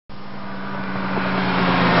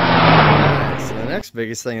next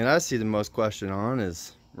biggest thing that I see the most question on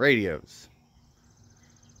is radios.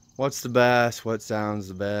 What's the best? What sounds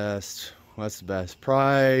the best? What's the best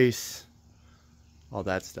price? All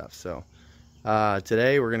that stuff. So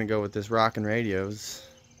today we're gonna go with this Rockin Radios.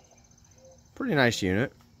 Pretty nice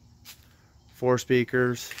unit. 4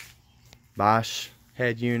 speakers, Bosch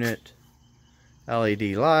head unit,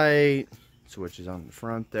 LED light, switches on the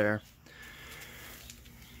front there.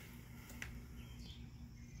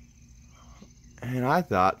 And I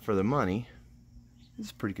thought for the money, it's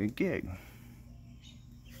a pretty good gig.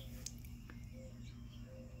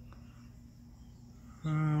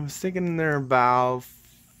 I was thinking they're about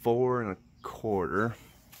 4 1/4.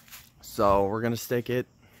 So we're gonna stick it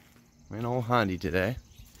in old Hondy today.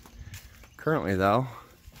 Currently though,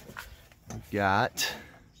 we've got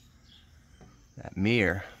that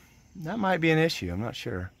mirror. That might be an issue, I'm not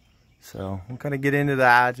sure. So we'll kind of get into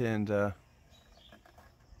that, and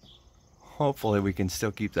hopefully we can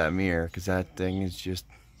still keep that mirror, because that thing is just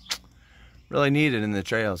really needed in the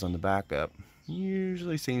trails on the backup.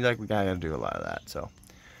 Usually seems like we gotta do a lot of that. So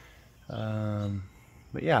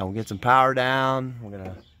but yeah, we'll get some power down. We're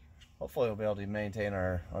gonna hopefully we'll be able to maintain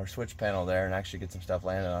our switch panel there and actually get some stuff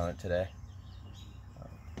landed on it today.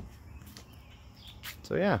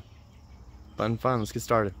 So yeah, fun. Let's get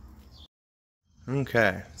started.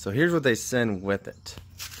 Okay, so here's what they send with it.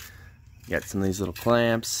 You got some of these little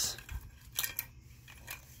clamps.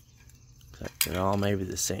 They're all maybe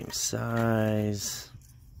the same size.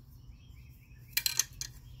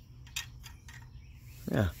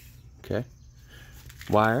 Yeah, okay.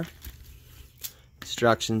 Wire.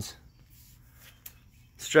 Instructions.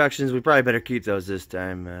 We probably better keep those this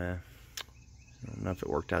time. I don't know if it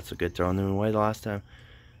worked out so good throwing them away the last time.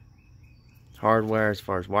 Hardware as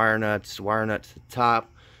far as wire nuts to the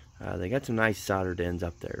top. They got some nice soldered ends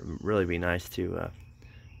up there. It'd really be nice to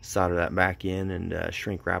solder that back in and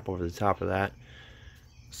shrink wrap over the top of that.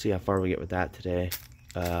 See how far we get with that today.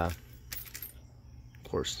 Of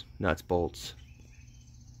course, nuts, bolts,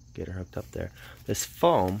 get her hooked up there. This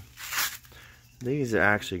foam, these are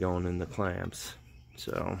actually going in the clamps,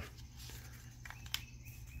 so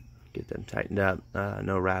get them tightened up,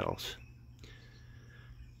 no rattles.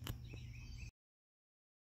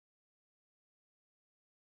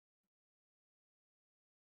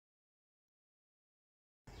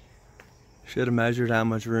 Should have measured how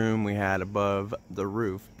much room we had above the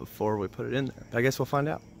roof before we put it in there. I guess we'll find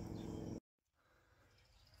out.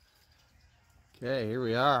 Okay, here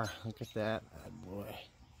we are. Look at that bad boy.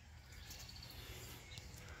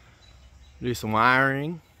 Do some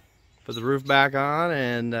wiring, put the roof back on,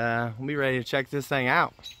 and we'll be ready to check this thing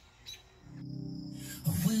out.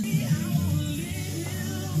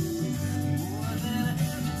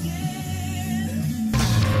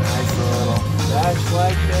 Nice little dash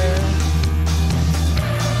light there.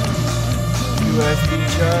 USB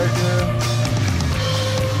charger.